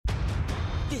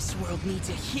This world needs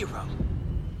a hero.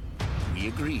 We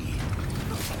agree.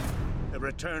 The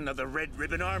return of the Red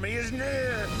Ribbon Army is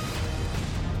near!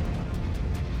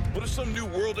 What if some new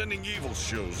world-ending evil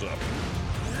shows up?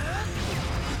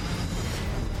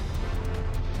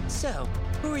 So,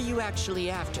 who are you actually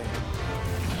after?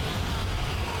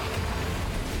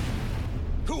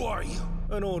 Who are you?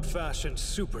 An old-fashioned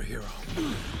superhero.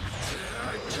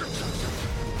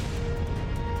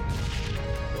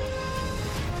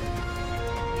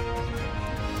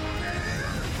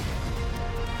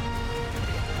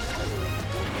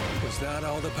 Is that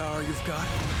all the power you've got?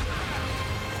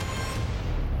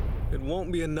 It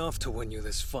won't be enough to win you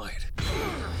this fight.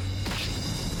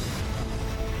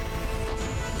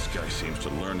 This guy seems to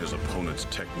learn his opponent's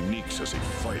techniques as he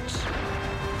fights.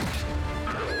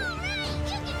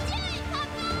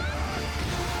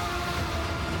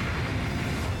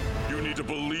 You need to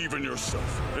believe in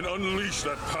yourself and unleash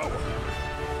that power.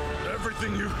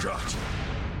 Everything you've got.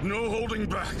 No holding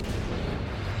back.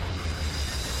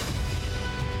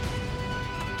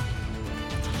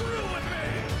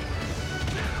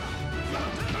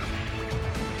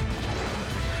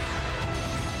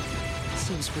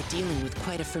 Seems we're dealing with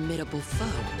quite a formidable foe.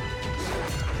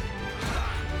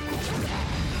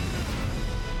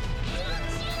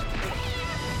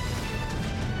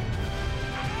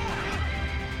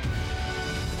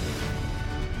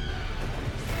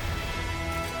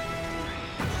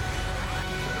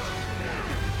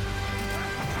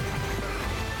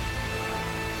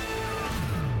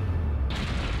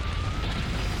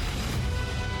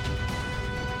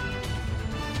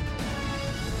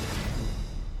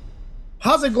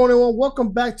 How's it going, everyone?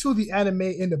 Welcome back to the Anime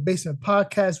in the Basement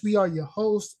podcast. We are your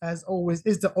hosts, as always,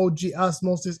 is the OG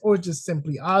Osmosis, or just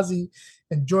simply Ozzy.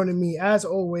 And joining me, as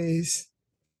always,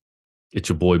 it's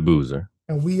your boy Boozer.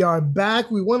 And we are back.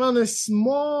 We went on a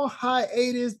small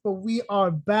hiatus, but we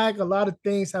are back. A lot of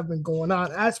things have been going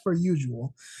on, as per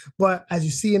usual. But as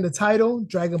you see in the title,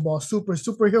 Dragon Ball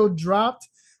Superhero dropped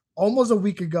almost a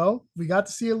week ago. We got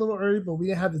to see it a little early, but we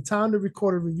didn't have the time to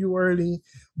record a review early.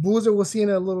 Boozer was seeing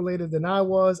it a little later than I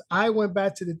was. I went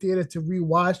back to the theater to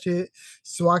rewatch it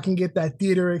so I can get that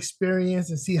theater experience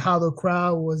and see how the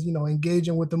crowd was,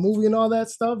 engaging with the movie and all that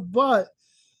stuff. But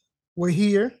we're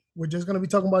here. We're just going to be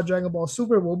talking about Dragon Ball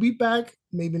Super. We'll be back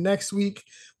maybe next week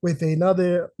with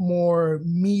another more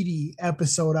meaty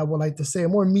episode, I would like to say, a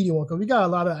more meaty one, because we got a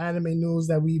lot of anime news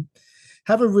that we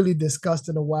haven't really discussed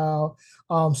in a while.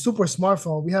 Super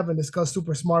smartphone. We haven't discussed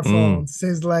super smartphone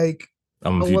since I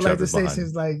would like to say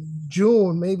since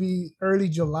June, maybe early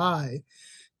July.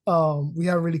 We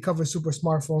haven't really covered super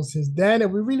smartphones since then,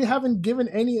 and we really haven't given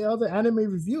any other anime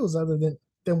reviews other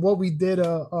than what we did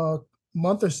a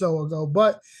month or so ago.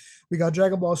 But we got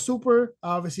Dragon Ball Super,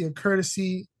 obviously a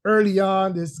courtesy early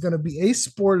on. This is going to be a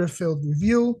spoiler-filled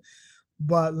review.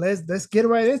 But let's get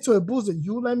right into it. Boozer,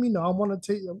 you let me know.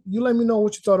 You let me know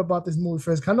what you thought about this movie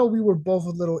first. I know we were both a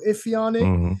little iffy on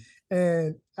it.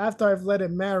 And after I've let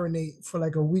it marinate for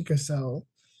like a week or so,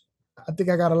 I think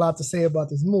I got a lot to say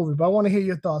about this movie. But I want to hear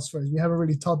your thoughts first. We haven't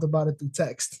really talked about it through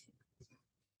text.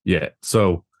 Yeah.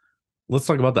 So let's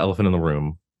talk about the elephant in the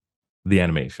room, the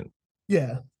animation.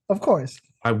 Yeah, of course.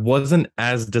 I wasn't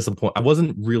as disappointed. I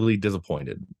wasn't really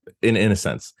disappointed in a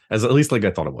sense, as at least like I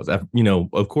thought it was.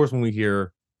 Of course, when we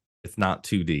hear it's not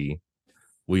 2D,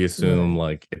 we assume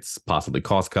like it's possibly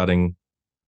cost cutting,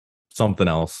 something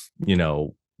else,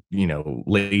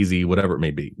 lazy, whatever it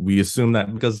may be. We assume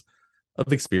that because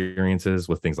of experiences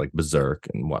with things like Berserk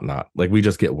and whatnot. Like we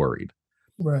just get worried.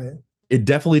 Right. It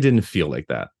definitely didn't feel like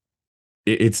that.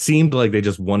 It seemed like they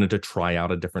just wanted to try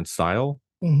out a different style.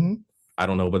 Mm-hmm. I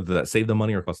don't know whether that saved them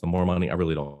money or cost them more money. I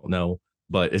really don't know.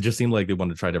 But it just seemed like they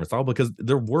wanted to try a different style because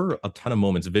there were a ton of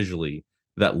moments visually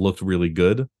that looked really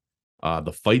good.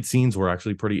 The fight scenes were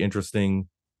actually pretty interesting,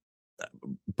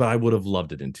 but I would have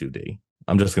loved it in 2D.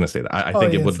 I'm just going to say that. I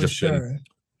think it would have just been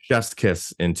chef's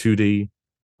kiss in 2D,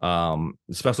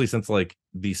 especially since like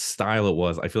the style it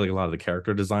was. I feel like a lot of the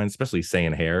character design, especially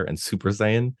Saiyan hair and Super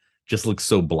Saiyan, just looks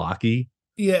so blocky.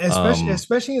 Yeah,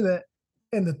 especially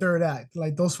in the third act,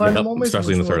 like those final moments,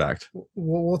 especially in the third act.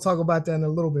 We'll talk about that in a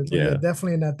little bit. But yeah,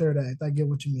 definitely in that third act. I get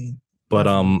what you mean. But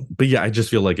yeah, I just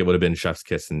feel like it would have been chef's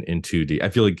kiss in 2D. I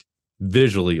feel like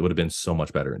visually it would have been so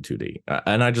much better in 2D.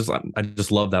 And I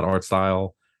just love that art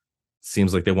style.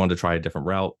 Seems like they wanted to try a different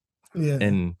route. Yeah.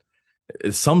 And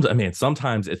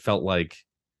sometimes it felt like,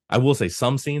 I will say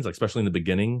some scenes, like especially in the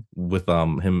beginning with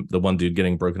him, the one dude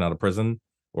getting broken out of prison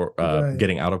or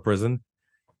getting out of prison,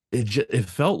 it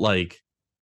felt like,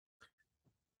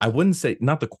 I wouldn't say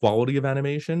not the quality of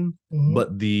animation,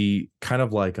 but the kind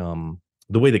of like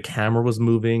the way the camera was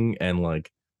moving and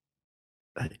like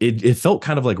it felt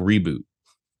kind of like Reboot.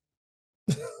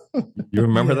 You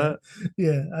remember Yeah, that? yeah,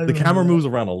 I The remember camera that. moves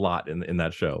around a lot in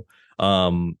that show.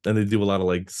 And they do a lot of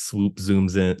like zoom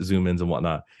ins and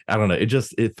whatnot. I don't know.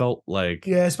 It felt like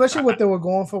Yeah, especially what they were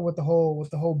going for with the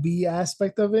whole B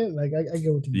aspect of it. Like I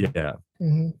get what you mean. yeah.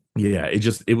 Hmm. Yeah.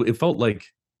 It felt like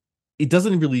it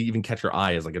doesn't really even catch your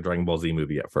eye as like a Dragon Ball Z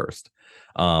movie at first.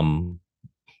 Um,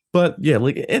 but yeah,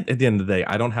 like at the end of the day,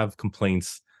 I don't have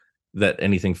complaints that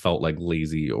anything felt like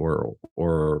lazy or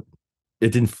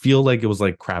it didn't feel like it was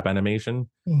like crap animation.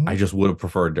 I Hmm. just would have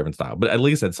preferred a different style. But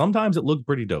like I said, sometimes it looked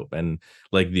pretty dope, and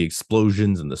like the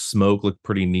explosions and the smoke looked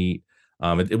pretty neat.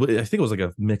 I think it was like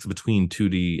a mix between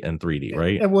 2D and 3D,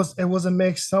 right? It was a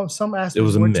mix. Some It aspects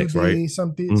was a were mix, right? 2D,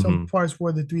 some Hmm. parts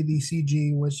were the 3D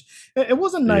CG, which it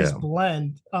was a nice Yeah,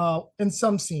 blend in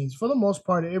some scenes. For the most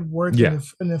part, it worked yeah,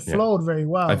 and it yeah. flowed very I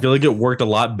well. feel like it worked a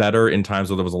lot better in times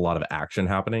where there was a lot of action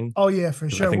happening. Oh yeah, for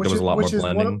 'Cause I sure. think there was a lot more Which is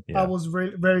what blending. I Yeah, was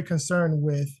very concerned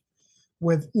with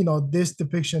this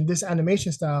depiction, this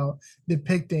animation style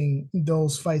depicting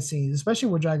those fight scenes, especially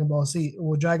with Dragon Ball Z,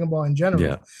 with Dragon Ball in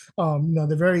yeah, general.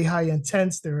 They're very high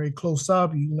intense, they're very close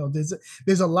up.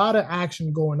 There's a lot of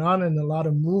action going on and a lot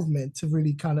of movement to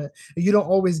really kind of. You don't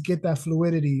always get that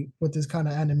fluidity with this kind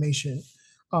of animation.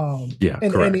 yeah.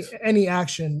 In Correct. any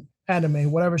action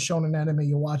anime, whatever shown in anime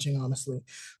you're watching, honestly.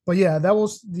 But yeah, that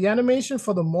was the animation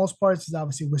for the most parts. Is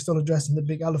obviously we're still addressing the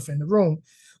big elephant in the room.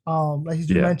 Like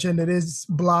you Yeah. mentioned, it is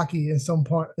blocky in some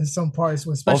parts, especially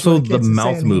when Also, it the gets to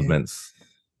mouth Sanhand. movements.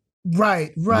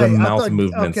 Right, The right. I mouth thought okay,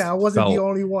 movements I wasn't the felt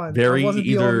only one. I very wasn't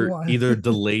the only one. either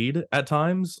delayed at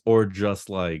times or just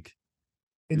like,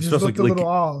 It just especially looked a little like,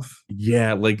 off.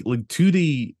 yeah, like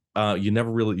 2D. You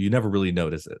never really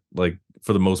notice it. Like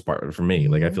for the most part, for me,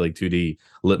 like I Mhm. feel like 2D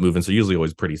lip movements are usually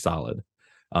always pretty solid.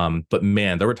 But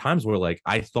man, there were times where like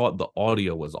I thought the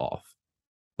audio was off.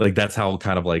 Like that's how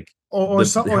kind of like Or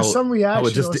how some reaction or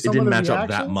it some of didn't the match up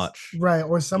that reactions, much. right?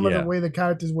 Or some of the Yeah, way the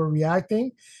characters were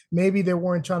reacting. Maybe they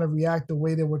weren't trying to react the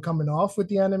way they were coming off with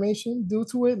the animation due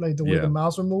to it, like the way the yeah.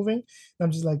 mouths were moving. And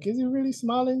I'm just like, is he really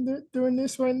smiling during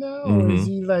this right now, or is Hmm.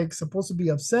 he like supposed to be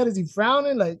upset? Is he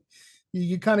frowning? Like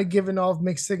you're kind of giving off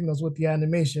mixed signals with the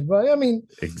animation. But I mean,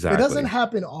 it doesn't Exactly.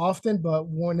 happen often, but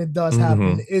when it does Hmm.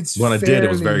 happen, it's When I did, it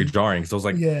was very fairly, jarring because I was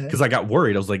like, yeah, because I got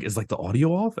worried. I was like, is like the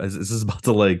audio off? Is this about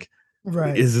to like,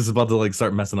 right. is this about to like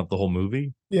start messing up the whole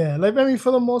movie? Yeah, like I mean,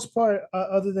 for the most part,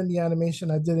 other than the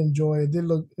animation, I did enjoy it.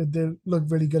 It did look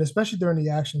really good, especially during the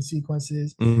action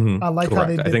sequences. Hmm. I like how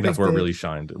they Correct. I think that's where it depicted. really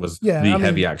shined. It was Yeah, the I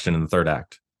heavy mean, action in the third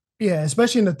act. yeah,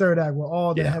 especially in the third act where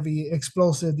all the Yeah. heavy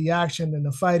explosive, the action and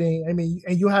the fighting. I mean,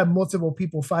 and you have multiple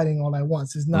people fighting all at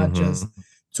once. It's not Hmm. just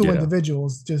two Yeah.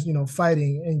 individuals just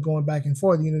fighting and going back and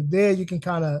forth. There you can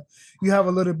kind of you have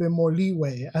a little bit more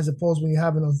leeway as opposed when you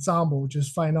have an ensemble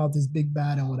just fighting out this big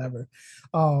bad and whatever.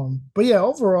 But yeah,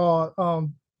 overall,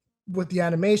 with the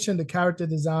animation, the character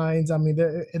designs, I mean,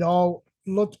 it all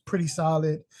looked pretty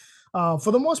solid.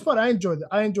 For the most part, I enjoyed it.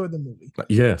 I enjoyed the movie.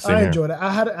 Yeah. Same I here. enjoyed it.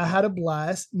 I had a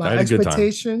blast. I My had a good time.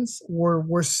 expectations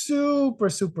were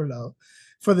super low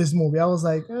for this movie. I was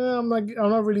like, I'm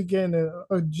not really getting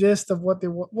a gist of what they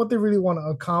really want to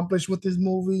accomplish with this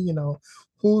movie.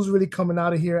 Who's really coming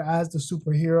out of here as the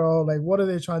superhero? Like, what are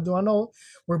they trying to do? I know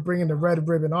we're bringing the Red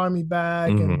Ribbon Army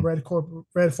back and Hmm. Red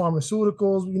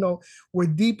Pharmaceuticals. We're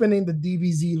deepening the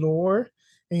DBZ lore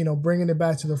and bringing it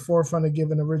back to the forefront of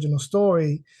giving original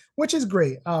story, which is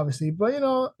great, obviously. But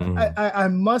Hmm. I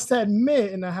must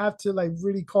admit, and I have to like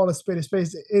really call a spade a spade.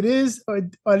 It is, or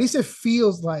at least it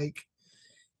feels like,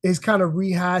 it's kind of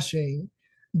rehashing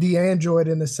the Android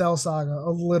and the Cell saga a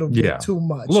little bit Yeah. too A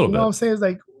much. little You know what bit. I'm saying? It's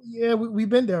like, yeah, we've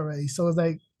been there already. So it's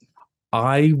like,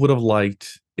 I would have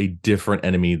liked a different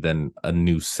enemy than a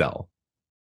new cell.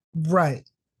 right.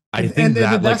 I think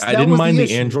that like I That didn't was mind the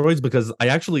the issue. androids because I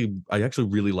actually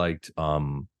really liked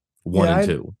one Yeah, and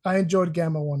two. I enjoyed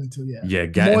Gamma 1 and 2. Yeah,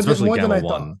 Yeah, especially more than Gamma I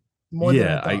thought. One. More than I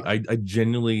Yeah, thought. I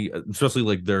genuinely, especially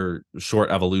like their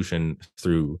short evolution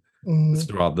Mhm.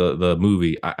 throughout the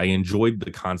movie, I enjoyed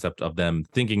the concept of them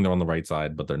thinking they're on the right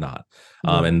side, but they're not.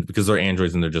 Right. And because they're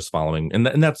androids and they're just following, and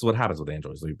that's what happens with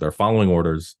androids. Like they're following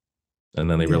orders, and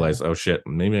then they Yeah. realize, oh shit,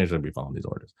 maybe I shouldn't be following these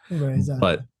orders. Right. Exactly.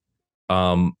 But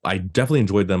I definitely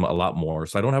enjoyed them a lot more,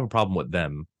 so I don't have a problem with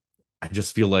them. I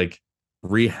just feel like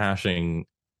rehashing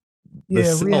the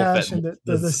Yeah, self at rehashing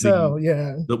the cell.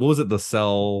 Yeah, what was it? The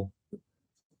cell.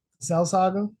 Cell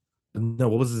Saga. No,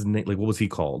 what was his name? Like, what was he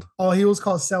called? Oh, he was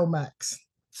called Cell Max.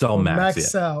 Cell or Max, Max yeah.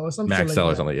 Cell or some shit Max like Cell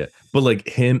or that. something, yeah. But like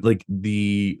him, like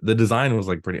the design was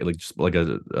like pretty, like just like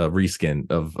a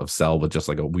reskin of Cell with just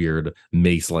like a weird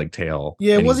mace like tail,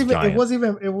 Yeah, and he's giant.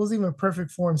 it was even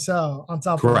perfect form Cell on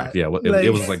top of Correct, that. yeah. It Like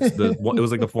was like it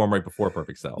was like the form right before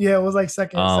Perfect Cell. yeah, it was like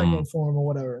second Um, form or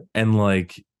whatever. and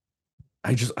like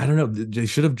I don't know. They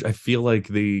should have. I feel like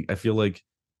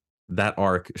that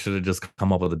arc should have just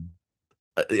come up with a.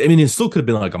 I mean, it still could have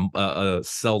been like a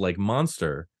Cell like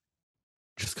monster.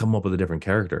 Just come up with a different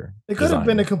character It could have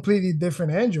been a design. completely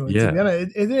different android. To be Yeah,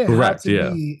 honest, it didn't have correct. to Yeah,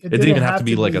 be. It it didn't didn't even have to have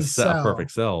be to like be a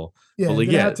perfect Cell. Cell, Yeah, but it like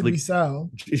didn't yeah, have to be like Cell.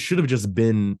 it should have just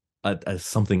been a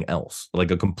something else,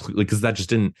 like a completely, because that just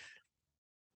didn't.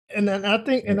 And then I It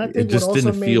think what just also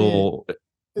didn't made it, feel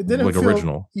it didn't like feel,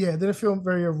 original. yeah, it didn't feel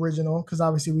very original because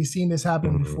obviously we've seen this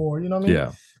happen Mhm. before. You know what I mean?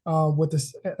 Yeah. With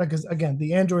this, because again,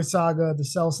 the Android saga, the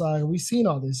Cell saga, we've seen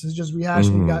all this. It's just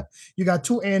rehashing. Hmm. You got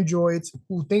two androids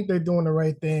who think they're doing the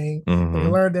right thing. They Hmm.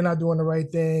 learn they're not doing the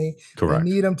right thing. They Correct.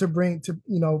 need them to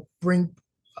bring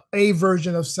a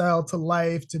version of Cell to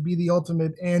life to be the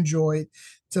ultimate android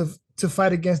to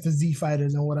fight against the Z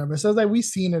fighters and whatever. So it's like we've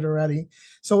seen it already.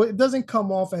 So it doesn't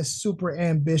come off as super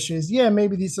ambitious. Yeah,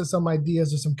 maybe these are some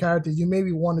ideas or some characters you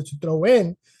maybe wanted to throw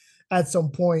in at some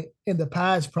point in the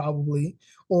past, probably,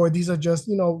 or these are just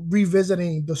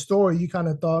revisiting the story. You kind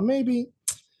of thought maybe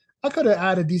I could have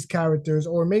added these characters,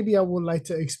 or maybe I would like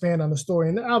to expand on the story.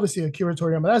 And obviously, Akira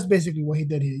Toriyama, that's basically what he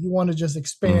did here. You want to just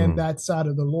expand Hmm. that side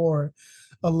of the lore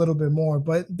a little bit more,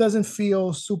 but it doesn't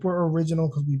feel super original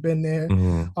because we've been there.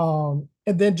 Hmm.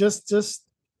 And then just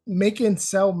making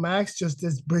Cell Max just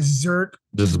this berserk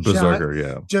Just giant, Berserker,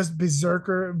 yeah. just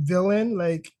berserker villain,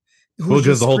 like Well, who's because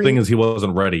just the whole thing scream. is he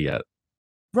wasn't ready yet.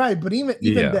 Right, but even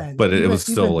Yeah, then, but it was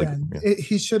still even like, then, yeah.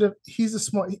 he should have. He's a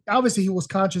smart. Obviously, he was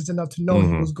conscious enough to know he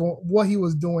Hmm. was going, what he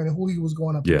was doing, and who he was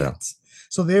going up Yeah. against.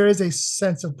 So there is a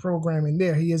sense of programming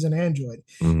there. He is an android,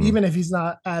 Hmm. even if he's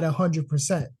not at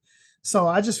 100%. So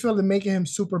I just feel that making him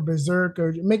super berserk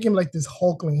or make him like this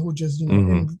Hulkling who just Hmm.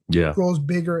 and Yeah. grows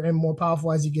bigger and more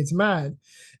powerful as he gets mad.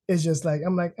 It's just like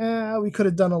I'm like, we could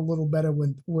have done a little better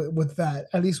with that,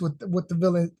 at least with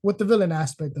the villain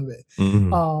aspect of it.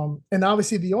 Hmm. And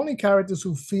obviously the only characters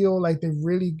who feel like they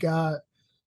really got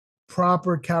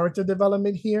proper character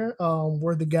development here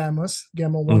were the Gamma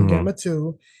 1, Hmm. Gamma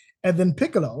 2, and then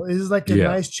Piccolo. It is like a Yeah.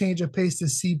 nice change of pace to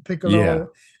see Yeah. Piccolo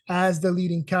as the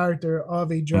leading character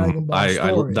of a Mhm. Dragon Ball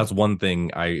story. That's one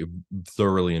thing I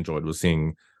thoroughly enjoyed was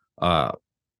seeing uh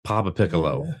Papa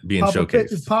Piccolo Yeah. being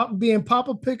showcased Being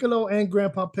Papa Piccolo and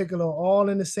Grandpa Piccolo all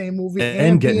in the same movie and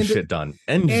and getting being shit done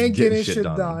and just and getting getting shit shit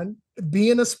done. done,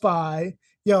 being a spy,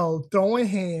 throwing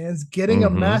hands, getting a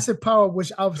Hmm. massive power,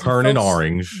 which obviously Turning felt,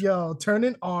 orange.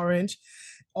 turning orange.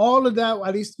 All of that,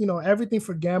 at least, everything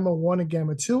for Gamma 1 and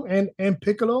Gamma 2 and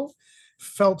Piccolo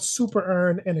felt super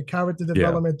earned, and the character Yeah.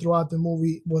 development throughout the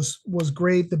movie was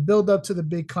great. The build up to the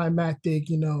big climactic,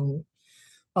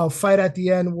 fight at the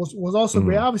end was also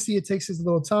great. Mhm. Obviously, it takes its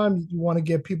little time. You want to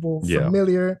get people Yeah.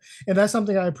 familiar, and that's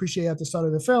something I appreciate at the start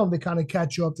of the film. They kind of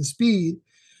catch you up to speed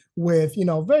with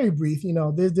very brief.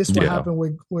 This what Yeah. happened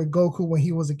with Goku when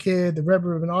he was a kid. The Red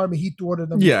Ribbon Army, he thwarted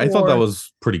them. Yeah, I thought that before.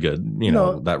 was pretty good. You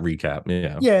know, that recap.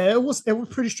 Yeah. Yeah, it was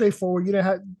pretty straightforward. You didn't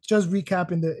have just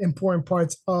recapping the important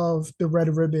parts of the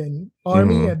Red Ribbon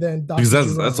Army, Mhm. and then Because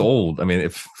Dr. that's Gero. old. I mean,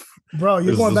 if Bro, you're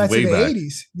this going is back to way the back.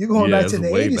 80s. You're going Yeah, back this to is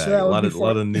the way 80s. So back. that A was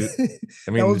lot of before. new. I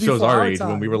That mean, was it shows before our our age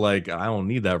when we time. were like, I don't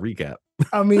need that recap.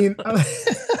 I mean,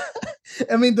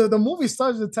 I mean, the movie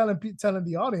starts with telling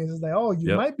the audience, is like, oh, you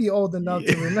Yep. might be old enough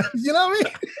to Yeah. remember. You know what I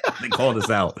mean? They called us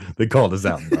out. They called us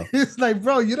out, bro. It's like,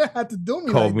 bro, you don't have to do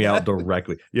me Called like me that. out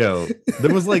directly. Yo,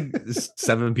 there was like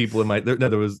 7 people in my. No,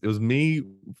 it was me,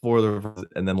 4 other,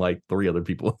 and then like 3 other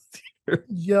people.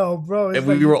 Yo, bro, it's And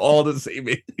like we were all the same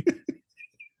age.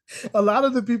 a lot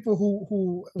of the people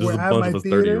who Just were a at bunch my of us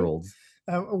theater 30-year-olds.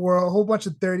 were a whole bunch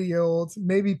of 30-year-olds,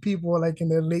 maybe people like in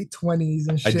their late 20s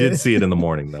and I shit. did see it in the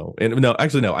morning though, and no,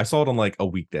 actually no, I saw it on like a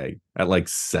weekday at like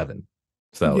 7.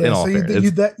 So in Yeah, all so fairness,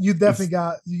 you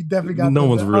definitely got no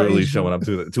one's our really age showing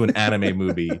group. up to an anime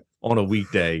movie on a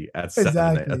weekday at 7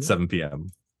 Exactly. 7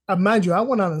 p.m. Mind you, I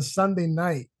went on a Sunday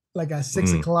night, like at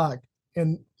 6 o'clock,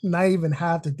 and not even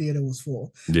half the theater was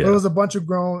full. But it Yeah. was a bunch of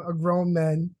grown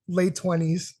men, late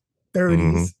 20s,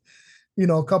 30s.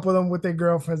 Mhm. A couple of them with their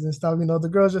girlfriends and stuff. The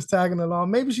girl's just tagging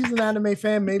along. Maybe she's an anime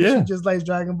fan. Maybe she Yeah. just likes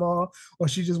Dragon Ball, or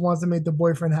she just wants to make the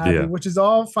boyfriend happy, Yeah. which is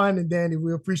all fine and dandy.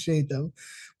 We appreciate them.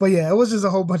 But yeah, it was just a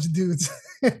whole bunch of dudes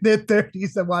in their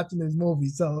 30s that watching this movie.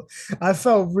 So I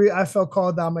felt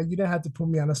called out. I'm like, you didn't have to put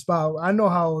me on the spot. I know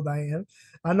how old I am.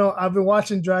 I know I've been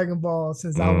watching Dragon Ball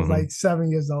since I was Mhm. like 7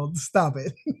 years old. Stop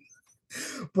it.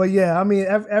 But yeah, I mean,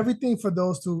 everything for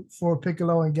those two, for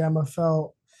Piccolo and Gamma,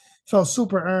 felt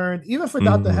super earned. Even for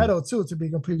Dr. Mhm. Hedo too, to be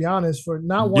completely honest, for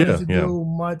not wanting Yeah, to yeah. do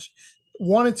much,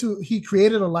 he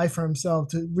created a life for himself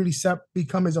to really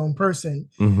become his own person.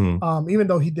 Hmm. Even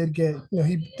though he did get,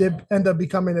 he did end up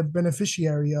becoming a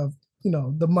beneficiary of,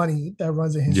 the money that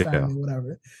runs in his Yeah. family,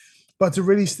 whatever. But to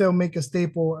really still make a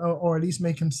staple, or at least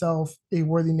make himself a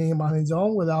worthy name on his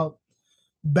own without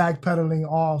backpedaling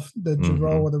off the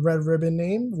Jiro Hmm. or the Red Ribbon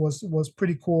name was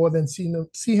pretty cool. Then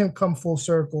see him come full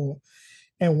circle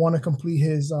and want to complete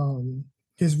his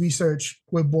research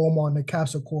with Bulma on the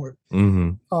Capsule Corp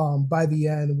Hmm. by the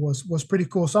end was pretty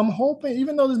cool. So I'm hoping,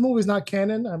 even though this movie is not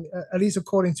canon, at least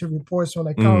according to reports from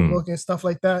like comic book and stuff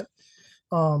like that,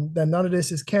 that none of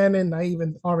this is canon. Not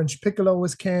even Orange Piccolo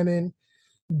was canon.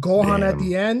 Gohan at Damn.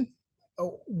 the end,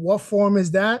 what form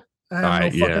is that? I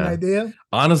have no fucking Yeah. idea.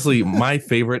 Honestly, my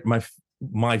favorite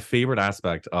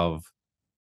aspect of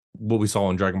what we saw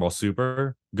in Dragon Ball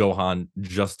Super, Gohan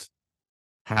just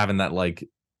having that like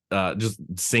just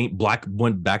Saint Black,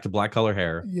 went back to black color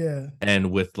hair, Yeah,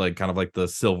 and with like kind of like the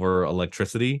silver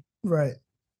electricity. right.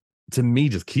 To me,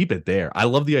 just keep it there. I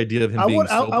love the idea of him I would being I,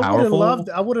 so I would have loved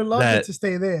powerful I would have loved it that to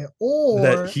stay there. that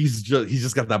Or he's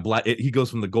just got that black, he goes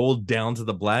from the gold down to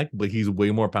the black, but he's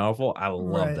way more powerful. I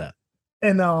love right. that.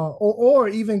 And or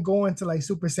even going to like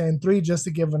Super Saiyan 3 just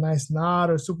to give a nice nod,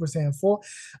 or Super Saiyan 4.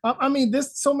 I mean,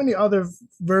 there's so many other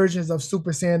versions of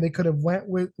Super Saiyan they could have went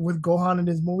with Gohan in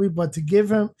this movie, but to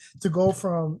give him to go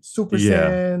from Super Yeah,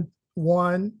 Saiyan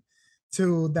 1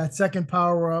 to that second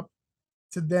power up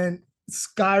to then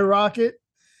skyrocket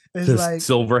is just like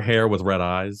silver hair with red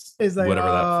eyes, is like whatever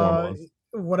that form was.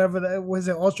 whatever that was,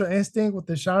 it Ultra Instinct with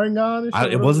the Sharingan and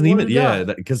shit. It wasn't What even, do we yeah,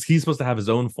 got? because he's supposed to have his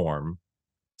own form,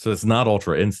 so it's not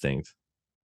Ultra Instinct.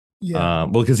 Yeah.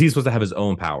 Well, because he's supposed to have his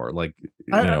own power, like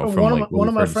from One of like what one we've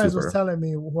of my heard in friends was Super. telling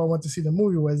me who I went to see the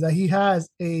movie was that he has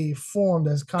a form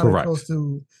that's kind of close Correct.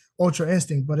 to Ultra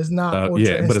Instinct, but it's not Ultra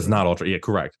Yeah, but it's Instinct. not Ultra. Yeah,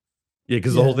 correct. Yeah,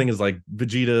 because the whole Yeah, thing is like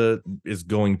Vegeta is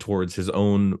going towards his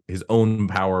own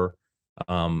power.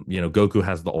 Goku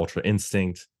has the Ultra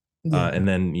Instinct, yeah, and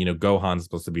then Gohan's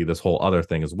supposed to be this whole other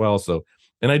thing as well. So,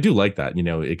 and I do like that.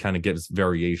 It kind of gives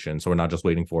variation. So we're not just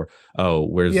waiting for, oh,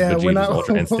 where's yeah. We're Vegeta's not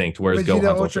Ultra Instinct? Where's Vegeta Gohan's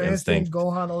Ultra Ultra Instinct, Instinct?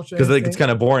 Gohan Ultra Because like, it's Instinct.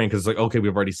 kind of boring because like, okay,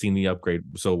 we've already seen the upgrade,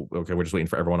 so okay, we're just waiting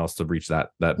for everyone else to reach that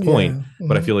point. Yeah,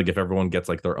 But I feel like if everyone gets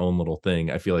like their own little thing,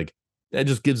 I feel like it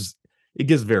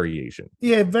gives variation.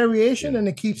 yeah, variation, Yeah. and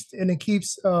it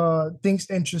keeps things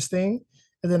interesting.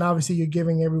 And then obviously you're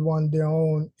giving everyone their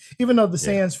own, even though the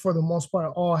Yeah. Saiyans for the most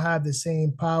part all have the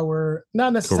same power,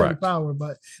 not necessarily Correct. power,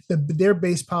 but their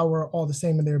base power are all the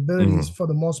same, and their abilities Mhm. for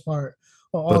the most part are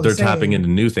But all the they're tapping same. into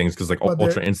new things because like But they're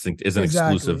Ultra Instinct isn't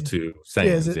exclusive exactly, to yeah.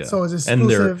 Saiyans, yeah, So it's and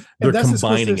they're exclusive, and they're that's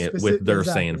combining exclusive it with specific, their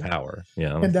Saiyan exactly, power,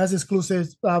 and that's exclusive.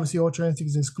 Obviously, Ultra Instinct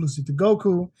is exclusive to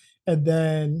Goku, and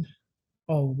then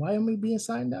oh, why am I being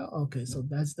signed out? Okay, so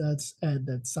that's Ed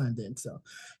that's signed in. So,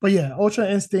 but yeah, Ultra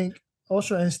Instinct,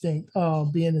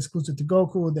 being exclusive to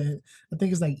Goku. Then I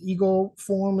think it's like Ego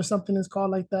Form or something is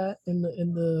called like that in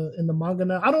the manga.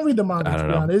 Now I don't read the manga, I to don't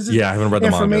be know. honest. This is Yeah, I haven't read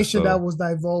the manga, information that so was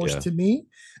divulged yeah. to me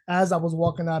as I was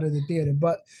walking out of the theater.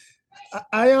 But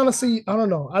I honestly, I don't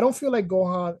know. I don't feel like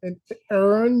Gohan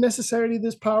earned necessarily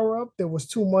this power up. There was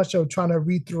too much of trying to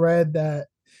rethread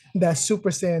that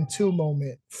Super Saiyan 2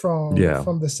 moment from Yeah.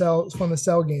 from the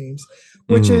cell games,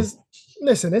 which Mhm. is,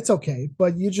 listen, it's okay,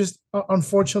 but you just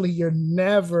unfortunately you're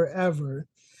never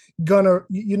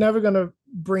gonna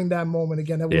bring that moment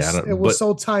again. Yeah, It was but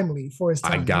so timely for his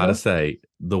I time, gotta say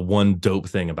the one dope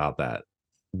thing about that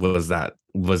was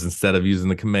instead of using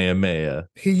the Kamehameha,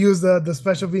 He used the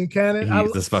special beam cannon.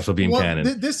 the special beam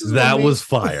cannon. This is what That made was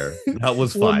fire. That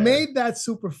was what fire. made that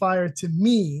super fire to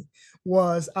me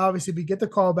was obviously we get the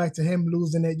call back to him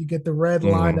losing it. You get the red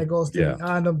line that goes through Yeah.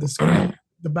 behind him. The screen,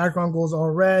 the background goes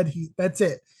all red. That's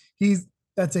it.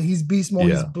 That's it. He's beast mode.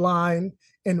 He's Yeah. blind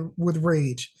and with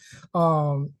rage.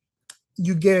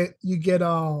 You get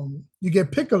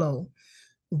Piccolo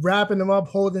wrapping him up,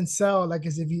 holding Cell like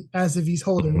as if he's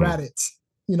holding Mhm. Raditz.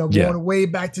 Yeah. Going way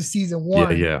back to season Yeah,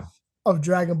 1 yeah. of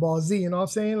Dragon Ball Z. You know what I'm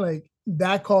saying? Like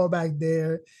that callback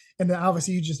there. And then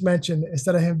obviously you just mentioned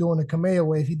instead of him doing the Kamehameha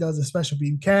wave, he does a special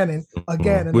beam cannon.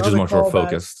 Again, Which is another much more callback.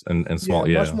 focused and small.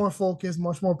 Yeah. Much more focused,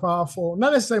 much more powerful.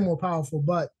 Not necessarily more powerful,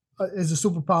 but is a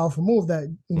super powerful move that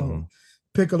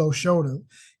Piccolo showed him.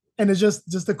 And it's just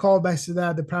the callbacks to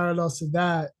that, the parallels to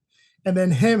that, and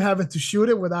then him having to shoot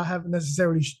it without having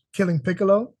necessarily killing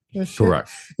Piccolo. And shit. Correct.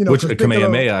 Which a Piccolo,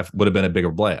 Kamehameha would have been a bigger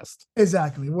blast.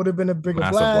 exactly, would have been a bigger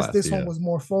Massive blast. blast, This yeah. one was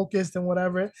more focused and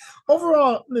whatever.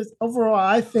 Overall,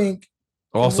 I think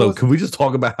Also, can we just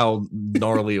talk about how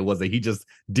gnarly it was that he just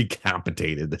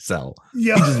decapitated the cell?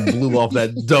 Yeah. He just blew off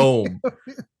that dome.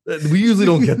 We usually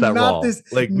don't get that raw.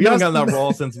 We haven't gotten that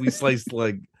raw since we sliced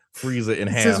like Frieza in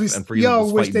half and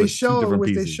Frieza which they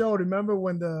showed. Showed. Remember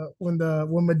when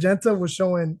Magenta was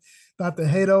showing Dr.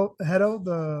 Hedo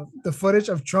the footage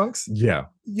of Trunks? Yeah.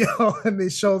 And they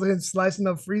showed him slicing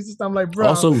up Frieza. I'm like, bro.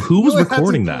 Also, who was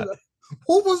recording that?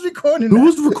 Who was recording that? Who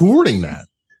was recording that?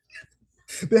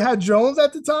 They had drones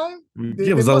at the time.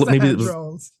 It was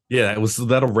drones. Yeah, was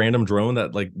that a random drone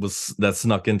that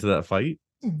snuck into that fight?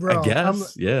 Bro, I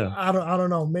guess. I don't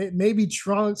know. Maybe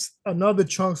another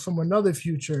Trunks from another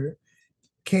future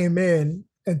came in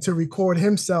and to record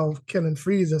himself killing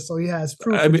Frieza, so he has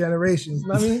proof for generations. You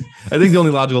know what I mean? I think the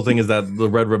only logical thing is that the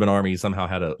Red Ribbon Army somehow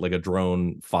had a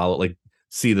drone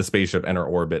see the spaceship enter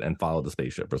orbit and follow the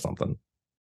spaceship or something.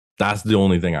 That's the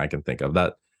only thing I can think of.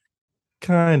 That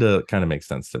kind of makes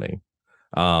sense to me.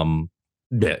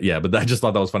 But I just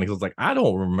thought that was funny because it's I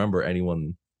don't remember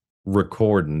anyone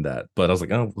recording that, but I was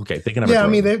like, oh, okay, they can have. Yeah, I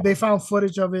mean, they found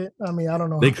footage of it. I mean, I don't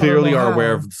know. They clearly are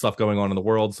aware of stuff going on in the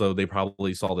world, so they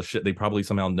probably saw the ship. They probably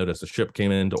somehow noticed the ship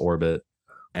came into orbit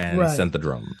and sent the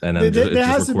drone. And then there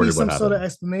has to be some sort of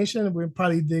explanation. We're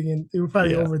probably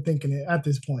overthinking it at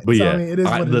this point. But so, I mean, it is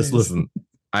what it is. Listen,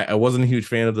 I wasn't a huge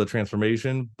fan of the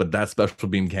transformation, but that special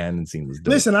beam cannon scene was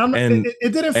dope. Listen, it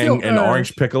didn't feel and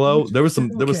Orange Piccolo. There was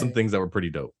some things that were pretty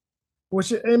dope. Which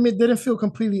didn't feel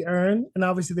completely earned, and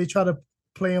obviously they try to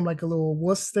play him like a little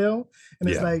wuss still, and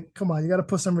it's like, come on, you got to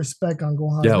put some respect on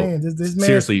Gohan's name. This man,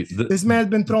 seriously, this man's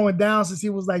been throwing down since he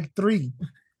was like 3.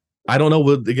 I don't know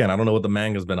what the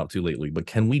manga's been up to lately, but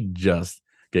can we just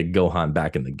get Gohan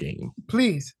back in the game,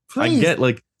 please? I get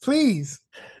please.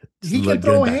 He can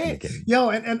throw hands,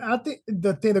 and I think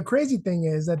the crazy thing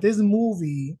is that this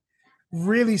movie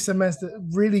really cements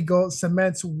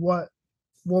what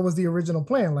was the original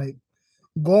plan. Like,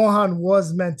 Gohan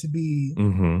was meant to be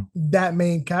that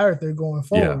main character going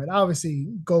forward. Yeah. Obviously,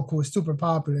 Goku is super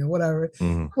popular and whatever.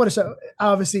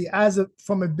 Obviously,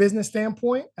 from a business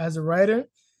standpoint, as a writer,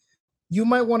 you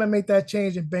might want to make that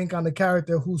change and bank on the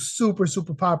character who's super,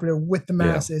 super popular with the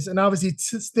masses. And obviously,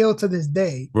 still to this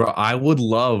day. Bro, I would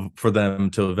love for them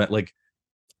to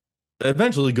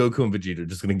eventually Goku and Vegeta are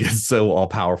just going to get so all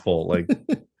powerful.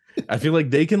 I feel like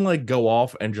they can go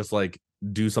off and just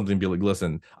do something and be like,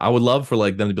 listen, I would love for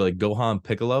them to be like, Gohan,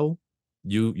 Piccolo,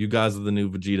 you guys are the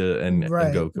new Vegeta and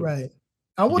Goku. Right.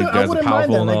 I wouldn't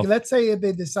mind that. Let's say if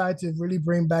they decide to really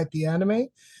bring back the anime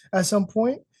at some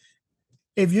point,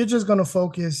 if you're just gonna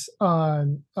focus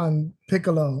on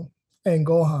Piccolo and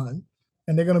Gohan,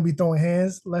 and they're gonna be throwing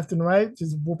hands left and right,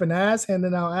 just whooping ass,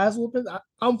 handing out ass whooping,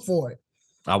 I'm for it.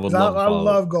 I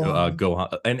love Gohan.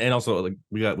 Gohan, and also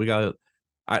we got.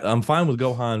 I'm fine with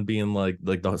Gohan being like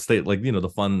the state,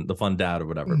 the fun dad or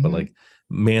whatever, but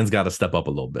man's got to step up a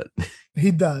little bit.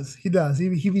 He does. He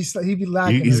be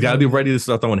lacking. He's got to be ready to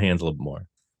start throwing hands a little bit more.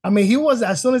 I mean, he was,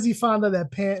 as soon as he found out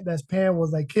that Pan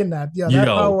was kidnapped.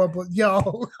 Power up.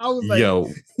 I was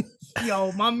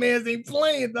like, my man's ain't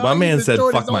playing. Dog. My man said,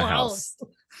 "Fuck my house.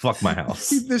 Fuck my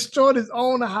house." He destroyed his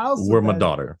own house. Where my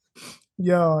daughter. He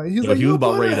was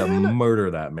about ready to murder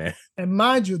that man. And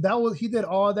mind you, he did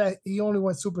all that. He only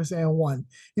went Super Saiyan 1.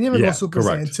 He didn't even go Super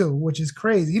Saiyan 2, which is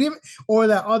crazy. He didn't, or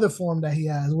that other form that he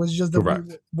has was just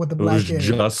with the black hair.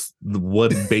 Just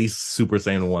what base Super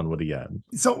Saiyan 1 would he had.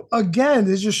 So again,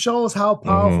 this just shows how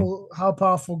powerful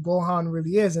Gohan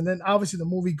really is. And then obviously the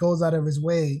movie goes out of his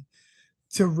way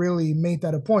to really make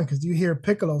that a point, because you hear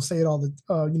Piccolo say it all the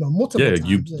multiple times.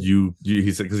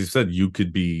 He said you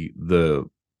could be the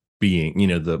being,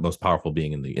 the most powerful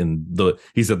being in the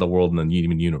he said the world and the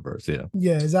human universe.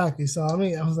 Yeah, exactly. So I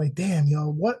mean, I was like, damn,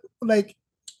 what,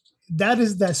 that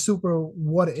is that super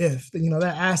what if,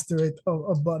 that asterisk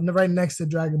button right next to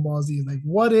Dragon Ball Z. Like,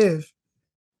 what if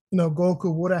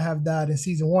Goku would have died in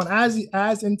season 1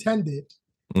 as intended,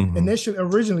 initially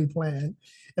originally planned,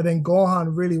 and then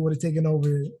Gohan really would have taken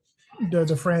over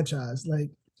the franchise.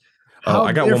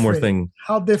 I got one more thing.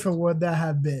 How different would that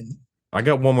have been? I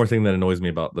got one more thing that annoys me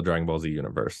about the Dragon Ball Z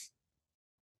universe.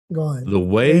 Go ahead. The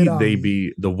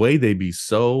way they be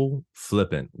so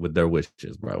flippant with their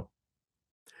wishes, bro.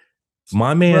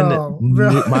 My man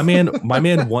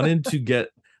wanted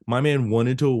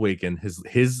to awaken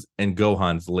his and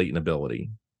Gohan's latent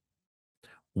ability.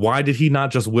 Why did he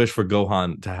not just wish for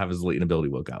Gohan to have his latent ability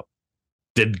woke out?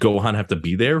 Did Gohan have to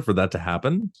be there for that to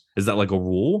happen? Is that like a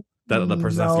rule? That the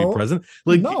person has to be present.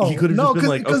 He could have just been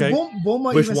like, okay,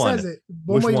 Bulma even says it.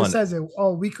 Bulma even says it.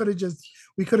 Oh, we could have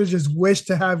just wished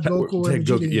to have Goku and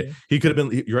Vegeta. He could have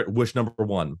been. You're right. Wish number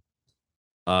 1.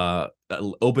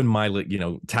 open my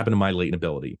tap into my latent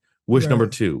ability. Wish number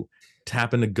 2,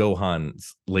 tap into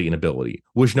Gohan's latent ability.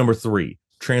 Wish number 3,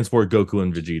 transport Goku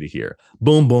and Vegeta here.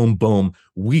 Boom, boom, boom.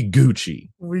 We Gucci.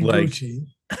 Gucci.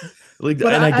 And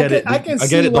I get it. I can I see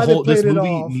get it. why The whole they this played it movie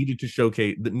off. needed to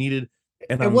showcase that needed.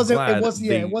 And It I'm wasn't. glad It was. Yeah,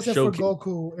 they it wasn't for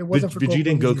Goku. It wasn't for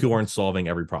Vegeta and Goku either. aren't solving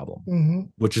every problem, Mm-hmm.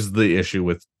 which is the issue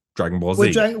with Dragon Ball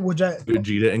Z.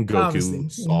 Vegeta and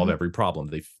Goku solve every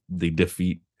problem. They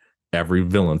defeat every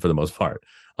villain for the most part.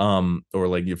 Or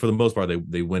like for the most part,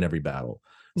 they win every battle.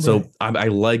 So I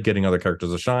like getting other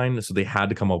characters to shine. So they had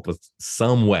to come up with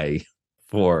some way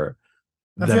for.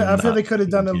 I feel they could have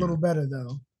done it a little better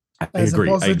though. I agree.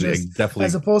 Definitely.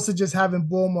 As opposed to just having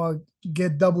Bulma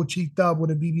get double cheeked up with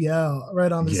a BBL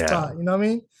right on the spot. You know what I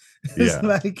mean? It's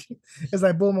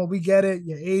like Bulma, we get it.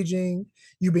 You're aging.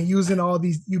 You've been using all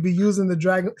these. You've been using the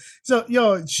dragon. So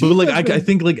I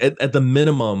think like at the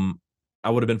minimum, I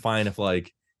would have been fine if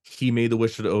like he made the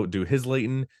wish to do his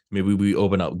latent. Maybe we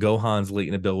open up Gohan's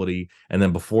latent ability, and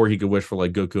then before he could wish for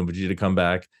like Goku and Vegeta to come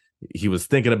back, he was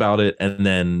thinking about it, and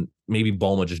then maybe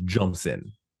Bulma just jumps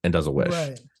in and does a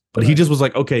wish. But he just was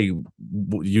like, okay,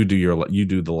 you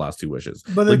do the last 2 wishes.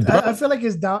 But like, I feel like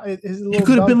it's down. He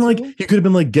could have been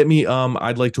like, get me.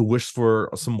 I'd like to wish for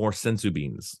some more sensu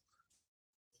beans.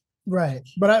 Right,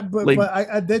 but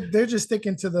they're just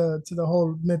sticking to the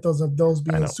whole mythos of those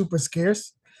being super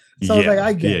scarce. So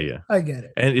I get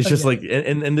it. And it's just like,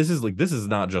 and this is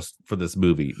not just for this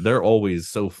movie. They're always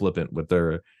so flippant with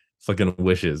their fucking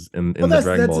wishes in the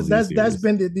Dragon Ball Z series. That's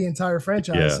been the entire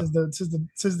franchise since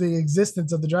the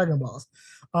existence of the Dragon Balls.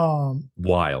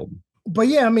 Wild. But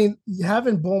yeah, I mean,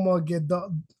 having Bulma get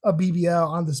a BBL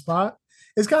on the spot,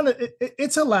 it's kind of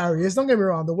it's hilarious. Don't get me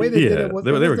wrong. The way they did it was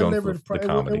they were going for the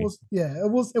comedy.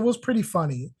 It was pretty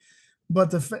funny.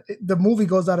 But the movie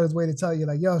goes out of its way to tell you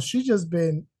like, yo, she just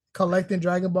been collecting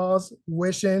Dragon Balls,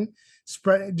 wishing,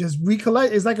 spread, just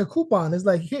recollect. It's like a coupon. It's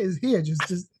like here,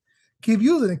 just keep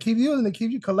using it, keep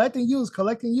you collecting use.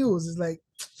 It's like,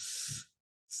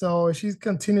 so she's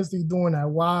continuously doing that.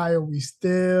 Why are we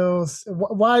still?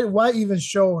 Why even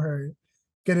show her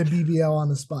get a BBL on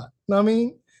the spot? You know what I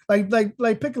mean?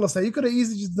 Like Piccolo said, you could have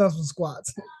easily just done some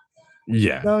squats.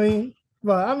 Yeah. You know what I mean?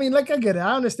 But I mean, like I get it.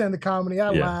 I understand the comedy. I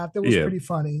laughed. It was pretty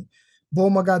funny.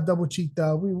 Bulma got double cheeked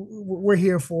up. We're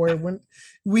here for it. When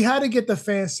we had to get the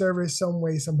fan service some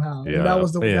way somehow, and that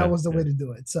was the way to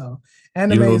do it. So,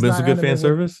 anime, you know what's a good fan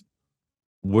service?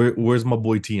 Where's my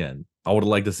boy TN? I would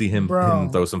like to see him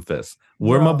throw some fists.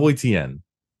 Where's my boy TN?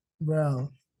 Bro,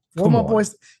 where my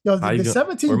boys? Yo, did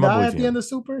 17 die at the end of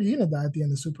Super? He didn't die at the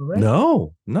end of Super, right?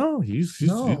 No, he's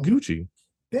Gucci.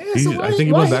 Damn, so I think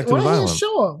he went back to his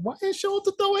island. Why didn't show up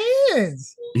to throw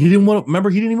hands? He didn't want to. Remember,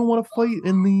 he didn't even want to fight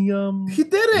in the. He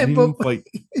didn't,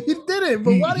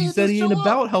 but why he said he ain't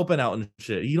about helping out and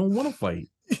shit. He don't want to fight.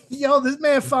 Yo, this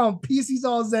man found peace. He's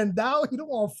all zen out. He don't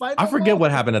want to fight. I forget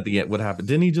what happened at the end. What happened?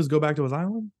 Didn't he just go back to his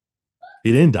island?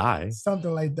 He didn't die.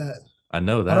 Something like that. I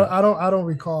know that. I don't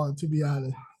recall, to be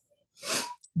honest.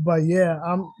 But yeah,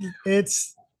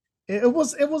 it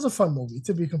was a fun movie,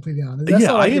 to be completely honest. That's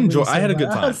I enjoyed. I had a good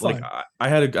time. I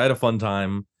had a fun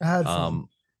time. I had fun.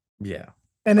 Yeah.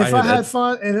 And if I had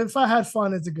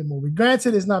fun, it's a good movie.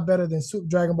 Granted, it's not better than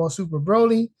Dragon Ball Super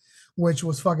Broly, which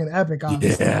was fucking epic,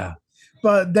 obviously. Yeah.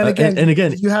 But then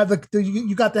again, you have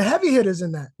you got the heavy hitters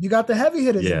in that. You got the heavy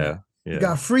hitters. Yeah. You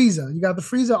got Frieza. You got the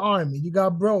Frieza army. You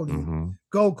got Broly,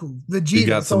 Goku, Vegeta. You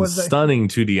got some stunning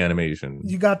 2D animation.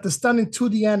 You got the stunning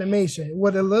 2D animation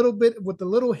with the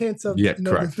little hints of the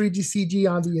 3D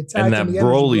CG on the attack and that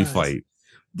Broly fight,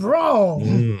 bro.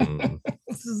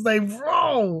 This is like,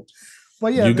 bro.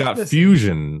 But yeah, you got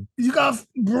fusion. You got,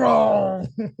 bro.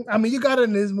 I mean, you got it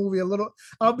in this movie a little.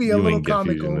 I'll be a little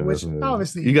comical, which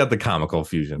obviously you got the comical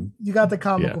fusion. You got the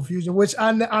comical fusion, which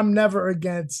I'm never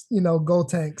against.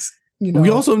 Gotenks.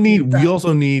 We also need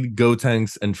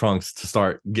Gotenks and Trunks to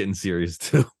start getting serious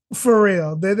too. For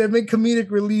real, they've been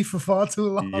comedic relief for far too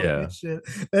long. Yeah, shit.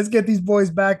 Let's get these boys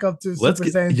back up to Super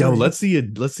Saiyan 3. Let's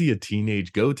see a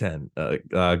teenage Gotenks.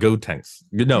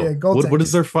 No, what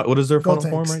is their final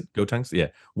form? Right, Gotenks. Yeah,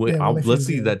 let's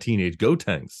see that teenage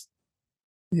Gotenks.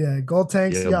 Yeah,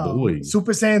 Gotenks. Yo, boy.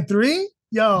 Super Saiyan 3.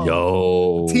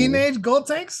 Yo, teenage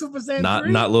Gotenks, Super Saiyan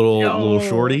 3. Not little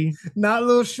shorty. Not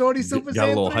little shorty. Super Saiyan 3. Got a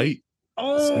little height.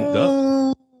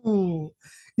 Oh,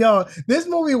 yo, this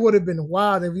movie would have been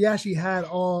wild if we actually had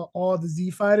all the Z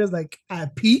fighters like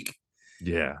at peak.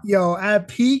 Yeah. Yo, at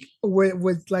peak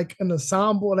with like an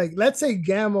ensemble, like let's say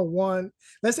Gamma 1,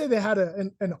 let's say they had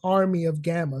an army of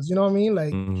Gammas, you know what I mean?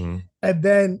 Like, and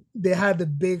then they had the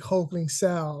big Hulkling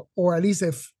Cell, or at least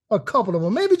a couple of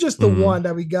them, maybe just the one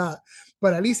that we got.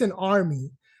 but at least an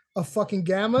army of fucking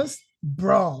Gammas,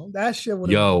 bro. That shit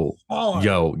would have been hard.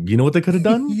 You know what they could have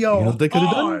done? Yo, you know what they could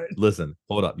have done? hard. Listen,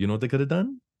 hold up. You know what they could have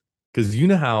done? Because you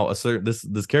know how a certain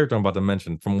this character I'm about to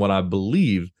mention, from what I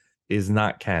believe, is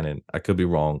not canon. I could be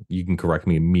wrong. You can correct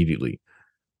me immediately.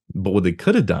 But what they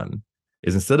could have done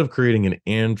is, instead of creating an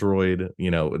android,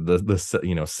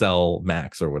 the Cell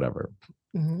Max or whatever,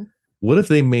 what if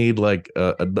they made like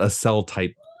a Cell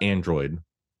type android,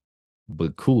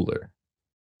 but cooler?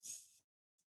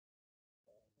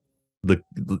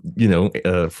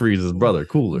 Frieza's brother,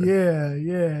 Cooler. Yeah.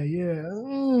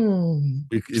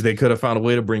 Because they could have found a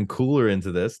way to bring Cooler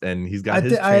into this, and he's got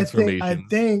his transformation. I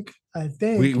think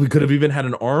we could have even had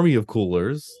an army of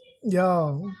Coolers.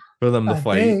 Yo, for them to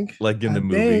fight, like in the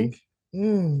movie.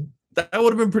 That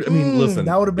would have been pretty. I mean, listen,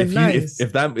 that would have been nice.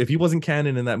 If he wasn't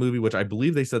canon in that movie, which I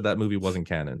believe they said that movie wasn't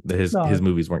canon, his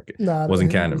movies wasn't canon. It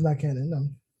was not canon. No.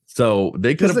 So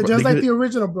they could have just like the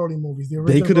original Brody movies.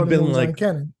 They could have been like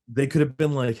canon. They could have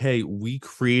been like, hey, we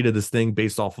created this thing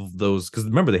based off of those, because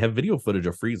remember they have video footage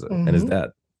of Frieza and his dad.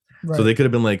 Right. So they could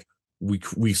have been like,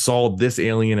 we saw this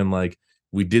alien and like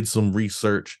we did some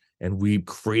research and we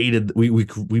created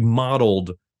we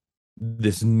modeled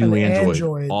this new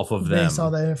android off of them. They saw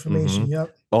that information.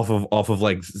 Yep. Off of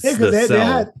like the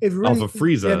cell off of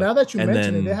Frieza. Yeah, now that you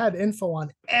mention it, they had info on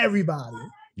everybody.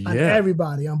 On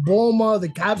everybody, on Bulma, the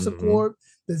Capsule Corp,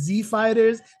 the Z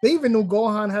Fighters. They even knew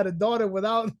Gohan had a daughter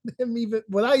without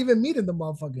even meeting the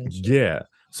motherfucker. Yeah.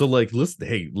 So like,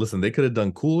 listen, they could have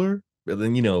done Cooler, but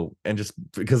then and just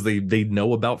because they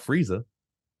know about Frieza.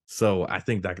 So I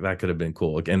think that could have been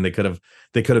cool. And they could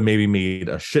have maybe made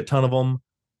a shit ton of them.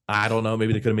 I don't know.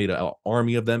 Maybe they could have made an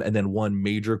army of them, and then one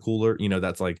major Cooler.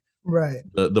 That's like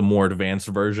the more advanced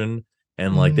version.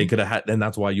 And like they could have had, and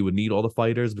that's why you would need all the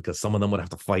fighters, because some of them would have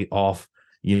to fight off,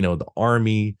 the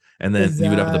army, and then you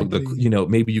would have the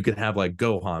maybe you could have like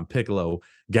Gohan, Piccolo,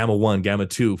 Gamma 1, Gamma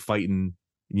 2 fighting,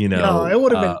 it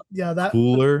would have been that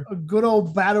Cooler, a good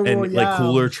old battle royale, and like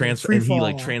Cooler and he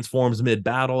like transforms mid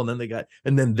battle, and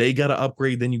then they got to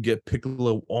upgrade. Then you get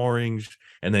Piccolo Orange,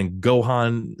 and then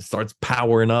Gohan starts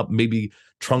powering up. Maybe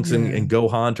Trunks and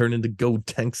Gohan turn into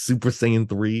Gotenks Super Saiyan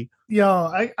 3.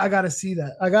 Yo, I gotta see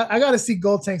that. I gotta see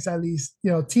Gotenks at least.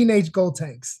 Teenage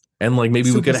Gotenks. And like maybe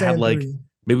we could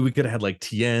have had like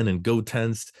Tien and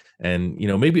Gotenks, and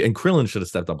maybe Krillin should have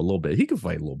stepped up a little bit. He could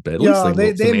fight a little bit. At least,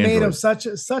 like, they made him such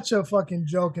a fucking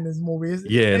joke in this movie.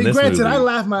 Granted, movie, I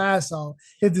laughed my ass off.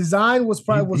 His design was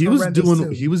probably he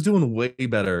was doing way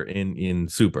better in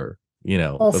Super.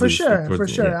 For sure.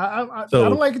 I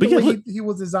don't like the way he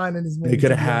was designing his movie. They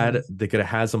could have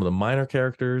had some of the minor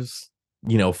characters,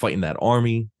 fighting that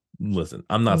army. Listen,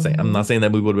 I'm not saying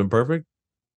that movie would have been perfect,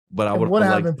 but I would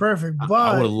have been perfect. But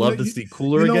I would have loved to see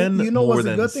Cooler again. What's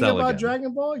the good thing about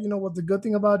Dragon Ball? You know what's the good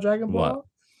thing about Dragon Ball? What?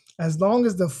 As long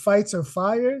as the fights are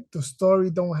fire, the story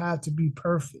don't have to be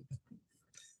perfect.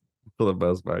 For the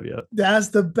best part, yeah. That's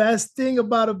the best thing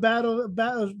about a battle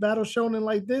shonen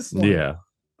like this one. Yeah.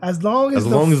 As long as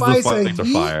the fights are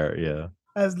fire, yeah.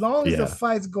 As long as the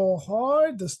fights go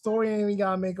hard, the story ain't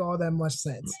gotta make all that much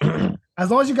sense. As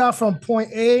long as you got from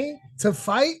point A to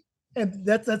fight, and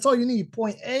that's all you need.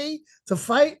 Point A to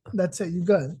fight, that's it. You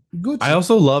good. Gucci. I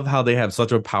also love how they have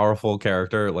such a powerful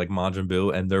character like Majin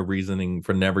Buu, and their reasoning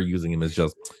for never using him is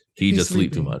just he just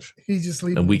sleep too much. He's just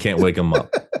sleeping, and we can't wake him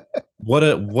up. What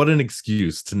an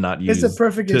excuse to not use. It's a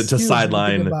perfect excuse to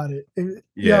sideline about it.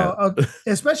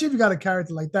 Especially if you got a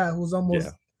character like that who's almost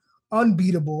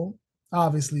unbeatable,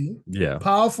 obviously. Yeah,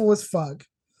 powerful as fuck.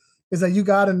 Is that you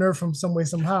got to nerf him some way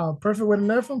somehow. Perfect way to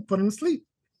nerf him. Put him to sleep.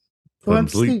 Put him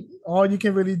to sleep. All you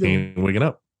can really do. He ain't waking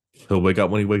up. He'll wake up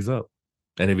when he wakes up,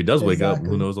 and if he does wake up,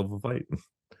 who knows if he'll fight.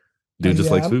 Dude just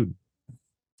likes food.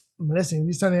 Listen,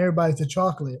 we're turning everybody to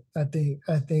chocolate. I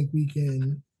think we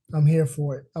can. I'm here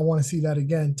for it. I want to see that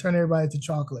again. Turn everybody to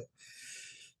chocolate.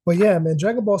 But yeah, man,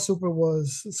 Dragon Ball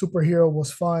Superhero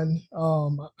was fun.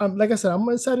 Like I said, I'm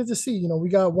excited to see. We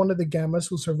got one of the Gammas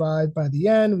who survived by the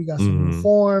end. We got some new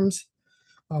forms.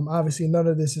 Obviously, none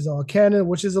of this is all canon,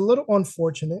 which is a little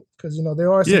unfortunate because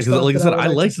there are some because like I said, I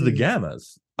liked the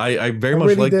Gammas. I very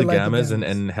much liked the Gammas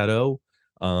and Hedo.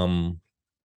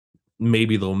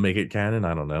 Maybe they'll make it canon.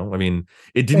 I don't know. I mean,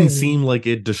 it didn't seem like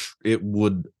it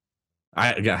would.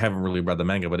 I haven't really read the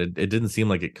manga, but it didn't seem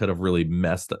like it could have really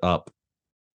messed up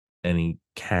any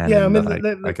canon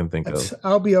that I can think of.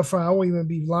 I'll be upfront. I won't even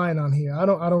be lying on here. I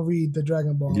don't read the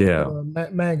Dragon Ball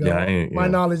manga. Yeah, my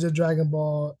knowledge of Dragon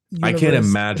Ball. I can't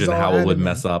imagine how it would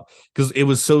mess up because it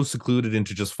was so secluded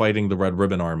into just fighting the Red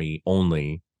Ribbon Army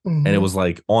only, and it was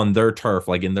like on their turf,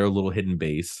 like in their little hidden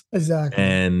base. Exactly.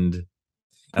 And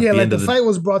at Yeah, the like end the of the fight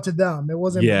was brought to them. It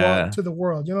wasn't brought yeah. to the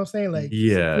world. You know what I'm saying? Like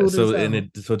Yeah, secluded as so and hell.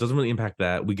 it doesn't really impact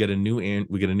that. We get a new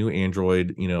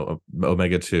android,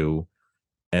 Omega 2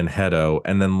 and Hedo,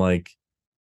 and then like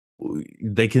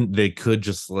they could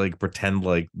just like pretend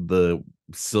like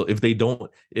so if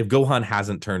Gohan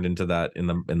hasn't turned into that in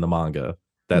the manga,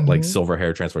 that like Mhm. silver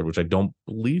hair transferred, which I don't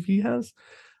believe he has.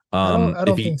 I If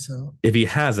don't he think so. if he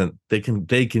hasn't, they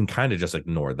can kind of just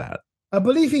ignore that. I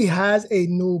believe he has a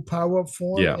new power up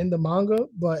form Yeah. in the manga,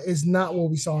 but it's not what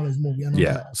we saw in his movie. I know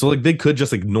Yeah. that. So like they could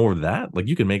just ignore that. Like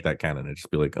you can make that canon and just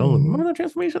be like, oh, Mhm. remember that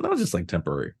transformation? That was just like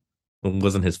temporary. It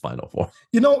wasn't his final form.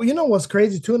 You know what's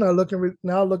crazy too. Now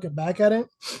looking back at it,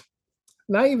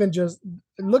 not even just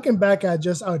looking back at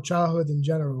just our childhood in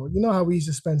general. You know how we used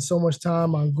to spend so much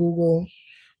time on Google,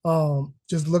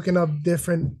 just looking up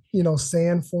different,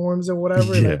 sand forms or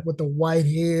whatever, like Yeah. with the white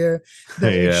hair,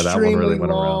 the Yeah, that one really extremely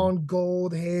went around. long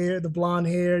gold hair, the blonde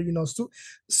hair.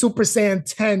 Super Saiyan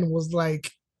 10 was like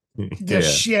the Yeah.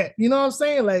 shit. You know what I'm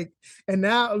saying? Like, and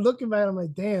now looking back, I'm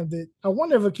like, damn, I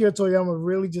wonder if Akira Toriyama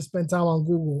really just spent time on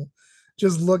Google,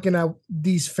 just looking at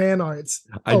these fan arts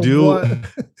I of do. what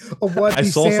of what I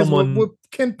these saw sands someone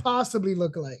can possibly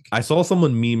look like. I saw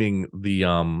someone memeing the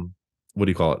what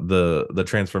do you call it? The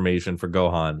transformation for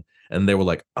Gohan, and they were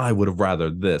like, I would have rather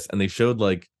this. And they showed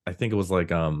like I think it was like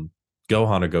Gohan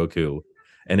or Goku,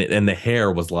 and the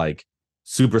hair was like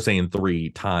Super Saiyan 3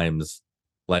 times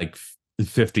like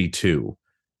 52.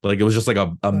 Like it was just like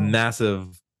a Oh, massive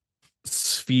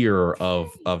sphere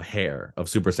of hair, of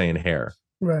Super Saiyan hair.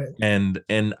 right. And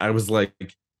I was like,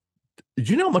 do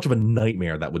you know how much of a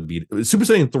nightmare that would be? Super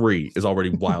Saiyan 3 is already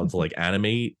wild to like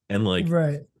animate, and like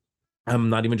Right. I'm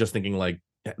not even just thinking like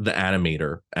the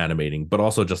animator animating, but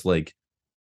also just like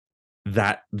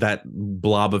that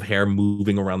blob of hair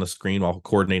moving around the screen while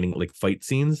coordinating like fight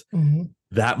scenes. Mhm.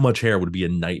 That much hair would be a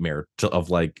nightmare of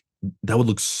like that would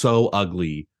look so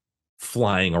ugly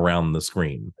flying around the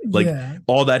screen. Like Yeah.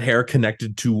 all that hair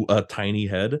connected to a tiny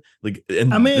head. Like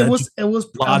and I mean, that just it was.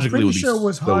 I'm logically pretty would be sure it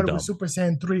was so harder with dumb. Super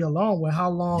Saiyan 3 alone, with how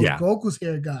long Yeah. Goku's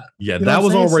hair got. Yeah, You know that what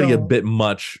was I'm saying? already a So, bit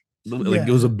much. Like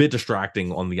it was a bit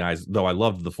distracting on the eyes, though I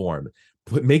loved the form.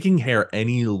 But making hair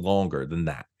any longer than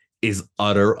that is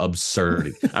utter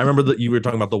absurdity. I remember that you were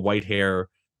talking about the white hair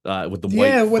with the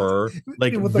yeah, white fur.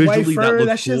 Like with the white visually, that fur, looks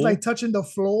that shit's cool. like touching the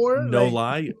floor. No Like,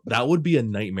 lie, that would be a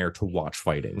nightmare to watch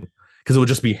fighting because it would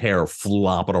just be hair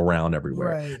flopping around everywhere.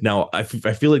 right. Now, I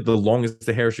feel like the longest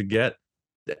the hair should get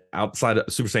outside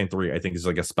of Super Saiyan 3, I think is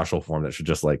like a special form that should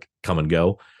just like come and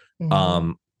go.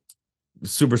 Mhm.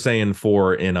 Super Saiyan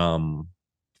 4 in And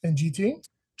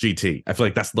GT. I feel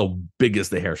like that's the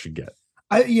biggest the hair should get.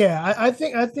 I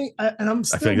think, and I'm I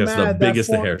still think that's the mad biggest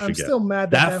the form, hair should I'm get. still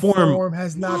mad That that form- form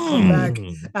has not come back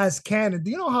as canon.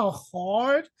 Do you know how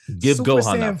hard Give Super Gohan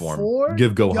Saiyan that form. 4?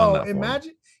 Give Gohan Yo, that form.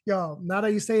 imagine, yo, now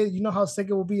that you say it, you know how sick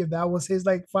it would be if that was his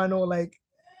like final like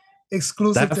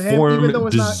exclusive That to him, even though form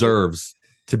it's not. deserves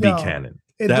to be Yo, canon.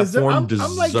 It That deserve, form I'm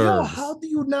deserves. like, yo, how do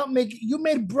you not make you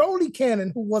made Broly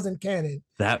canon who wasn't canon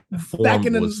that form back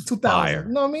in the was 2000s? fire.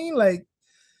 You know what I mean? Like,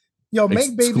 yo,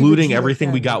 make Baby Excluding Vegeta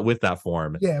everything we canon. got with that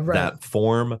form. Yeah, right. That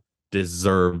form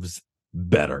deserves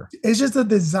better. It's just the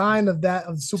design of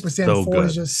Super Saiyan So 4 good.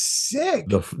 is just sick.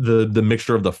 The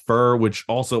mixture of the fur, which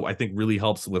also I think really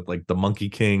helps with like the Monkey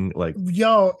King, like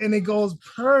Yo, and it goes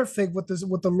perfect with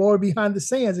the lore behind the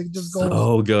Saiyans. It just goes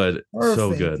so good, perfect,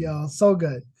 so good. yo, so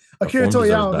good. The Akira form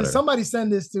deserves Toriyama, better. somebody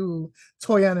send this to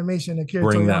Toy Animation. Akira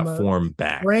Bring Toriyama, that form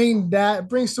back.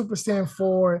 bring Super Saiyan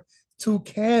 4 to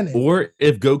canon. Or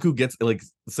if Goku gets like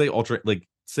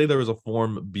say there was a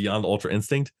form beyond Ultra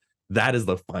Instinct, that is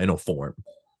the final form.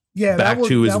 Yeah, back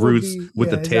to his roots with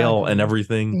the tail exactly. and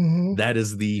everything. Mhm. That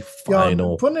is the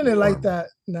final. Putting it like form. that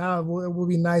now it will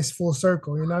be nice full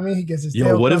circle. You know what I mean? He gets his Yo,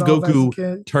 tail what if cut off as a Goku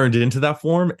kid. turned into that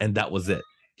form and that was it?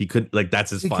 He could like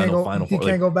that's his He final can't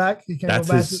form. go back. He can't That's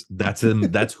go back. that's him.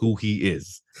 That's who he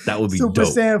is. That would be Super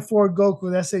dope. Saiyan 4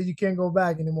 Goku. That's it. You can't go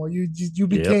back anymore. You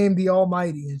became the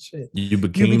Almighty and shit. You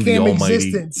became the almighty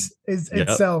existence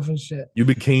itself and shit. You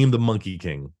became the Monkey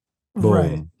King. Boom.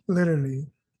 Right. Literally.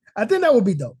 I think that would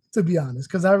be dope, to be honest,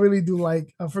 because I really do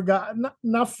like. I forgot,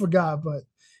 not forgot, but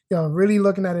really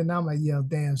looking at it now, I'm like, yo,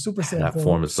 damn, Super Saiyan That 4,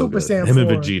 form is so Super good. Saiyan Him 4,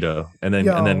 and Vegeta, and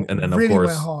then of really course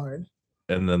went hard.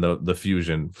 And then the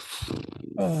fusion.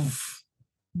 Oof,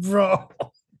 bro.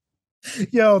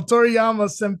 Yo, Toriyama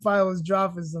Senpai was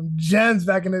dropping some gems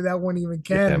back into that weren't even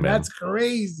canon. Yeah, that's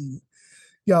crazy.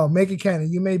 Yo, make it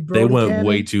canon. You made Brody they went canon?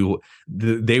 way too.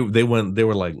 They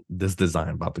were like, this design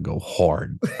about to go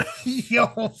hard. Yo,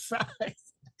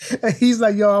 facts. And he's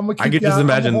like, yo, I'm gonna keep I could just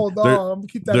imagine hold on. I'm gonna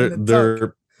keep that in the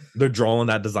tuck. they're drawing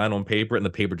that design on paper, and the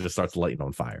paper just starts lighting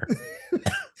on fire.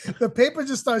 The paper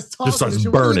just starts talking. Just starts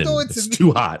What are you burning. doing It's to too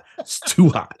me? hot. It's too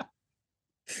hot.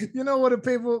 You know what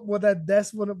that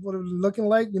desk what it was looking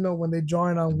like? You know, when they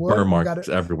drawing on wood, Burn you got marks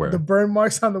everywhere. the burn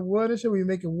marks on the wood and shit. When you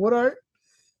making wood art,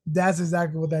 that's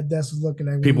exactly what that desk was looking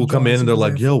like. when People you come drawing in and they're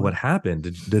like, Superman "Yo, forward. what happened?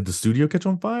 Did the studio catch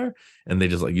on fire?" And they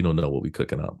just like, "You don't know what we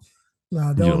cooking up."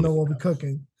 Nah, they You don't don't know what we're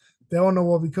cooking. They don't know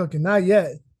what we're cooking. Not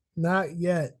yet. Not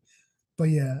yet. But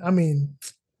yeah, I mean,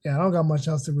 yeah, I don't got much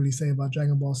else to really say about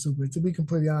Dragon Ball Super. To be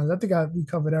completely honest, I think we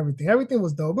covered everything. Everything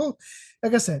was dope. But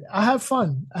like I said, I have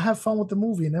fun. I have fun with the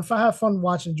movie. And if I have fun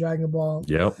watching Dragon Ball,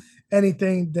 Yep.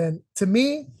 anything, then to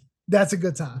me, that's a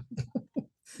good time.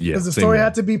 Yeah. Does the same story here.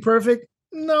 have to be perfect?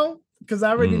 No, because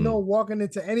I already Mm. know walking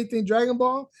into anything Dragon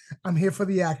Ball, I'm here for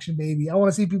the action, baby. I want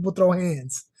to see people throw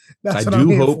hands. That's what I'm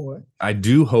here for. I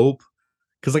do hope,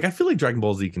 because like I feel like Dragon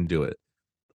Ball Z can do it.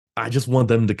 I just want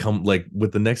them to come like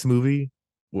with the next movie,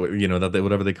 you know, that they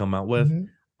whatever they come out with. Mhm.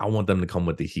 I want them to come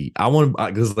with the heat. I want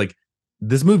because like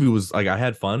this movie was like I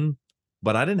had fun,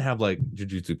 but I didn't have like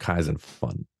Jujutsu Kaisen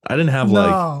fun. I didn't have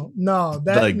like I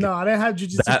didn't have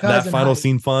Jujutsu that Kaisen final hype.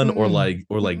 scene fun or Mm-mm.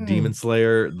 like Mm-mm. Demon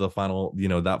Slayer, the final, you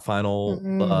know, that final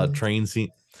Mm-mm. train scene.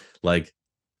 Like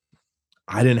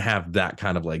I didn't have that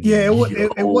kind of like Yeah, it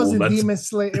wasn't that's Demon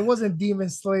Slayer. It wasn't Demon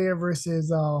Slayer versus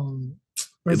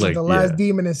like the last yeah,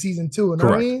 demon in season 2. You know what I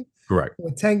correct. mean? Correct.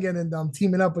 With Tengen and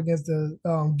teaming up against the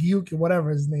Gyuki, whatever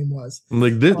his name was.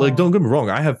 Like this, like don't get me wrong,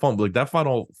 I had fun. But like that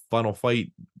final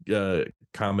fight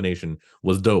combination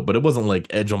was dope, but it wasn't like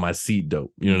edge on my seat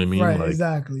dope. You know what I mean? Right, Like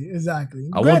exactly.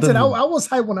 I want Granted, them to, I was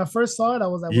hyped when I first saw it. I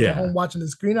was at home watching the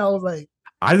screen. I was like,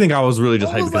 I think I was really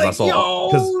just hyped because I like,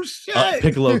 saw because yo, shit.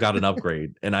 Piccolo got an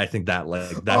upgrade, and I think that like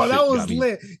that Oh, shit that was got me,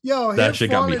 lit. Yo, that him shit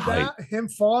got me falling hyped. down, him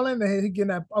falling and him getting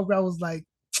that upgrade. I was like,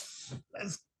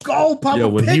 let's go, Papa Yeah,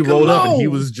 when Piccolo. he rolled up and he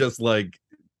was just like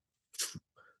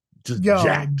just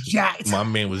jacked. My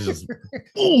man was just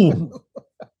ooh.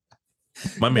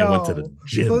 My man went to the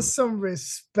gym. Put some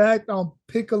respect on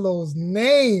Piccolo's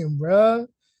name, bro.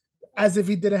 As if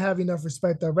he didn't have enough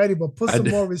respect already, but put some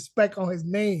more respect on his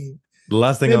name. The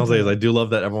last thing I'll say is I do love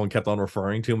that everyone kept on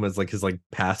referring to him as like his like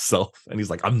past self, and he's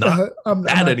like, I'm not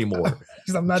that anymore.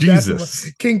 I'm not Jesus. that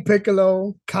anymore. King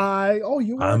Piccolo, Kai. Oh,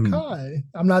 you are Kai.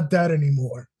 I'm not that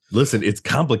anymore. Listen, it's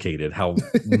complicated how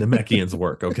Namekians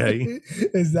work, okay?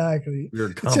 Exactly.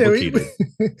 We're complicated.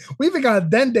 We even got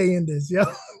Dende in this, yo.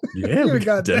 Yeah, we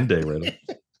got Dende right.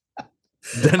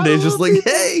 Dende's just like,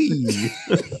 hey,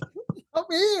 I'm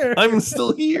here. I'm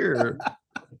still here.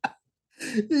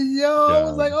 Yo, I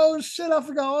was like, oh shit, I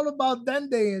forgot all about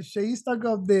Dende and shit. He's stuck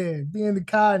up there being the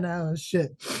car now and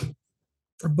shit.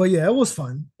 But yeah, it was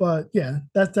fun. But yeah,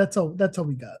 that's all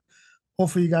we got.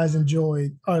 Hopefully you guys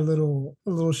enjoyed our little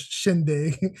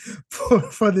shindig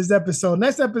for this episode.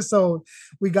 Next episode,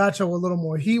 we got you a little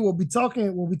more heat. We'll be talking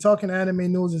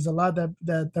anime news. There's a lot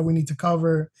that we need to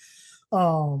cover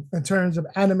in terms of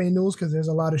anime news, because there's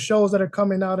a lot of shows that are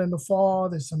coming out in the fall.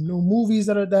 There's some new movies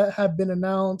that have been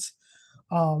announced.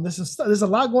 There's a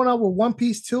lot going on with One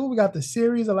Piece too. We got the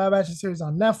series, a live action series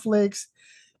on Netflix.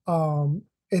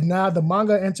 And now the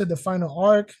manga entered the final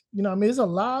arc. You know, I mean, there's a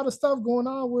lot of stuff going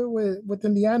on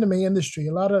within the anime industry.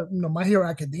 A lot of, you know, My Hero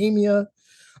Academia,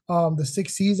 the 6th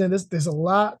season. There's a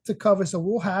lot to cover. So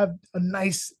we'll have a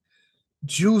nice,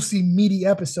 juicy, meaty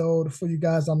episode for you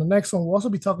guys on the next one. We'll also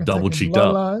be talking double cheeked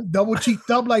up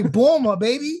like Bulma,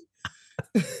 baby.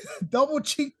 Double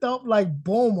cheeked up like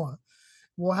Bulma.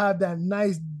 We'll have that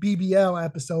nice BBL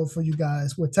episode for you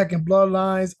guys with Tekken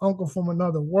Bloodlines, Uncle from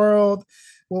Another World.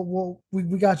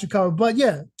 We got you covered. But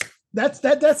yeah,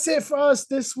 that's it for us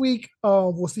this week.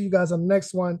 We'll see you guys on the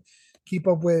next one. Keep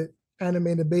up with Anime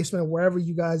in the Basement wherever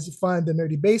you guys find the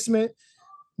Nerdy Basement.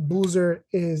 Boozer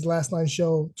is Last Line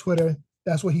Show, Twitter.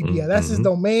 That's what he be at. That's his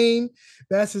domain.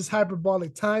 That's his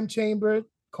hyperbolic time chamber.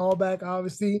 Callback,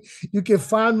 obviously. You can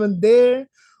find him there.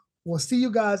 We'll see you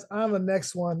guys on the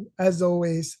next one. As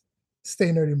always,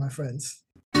 stay nerdy, my friends.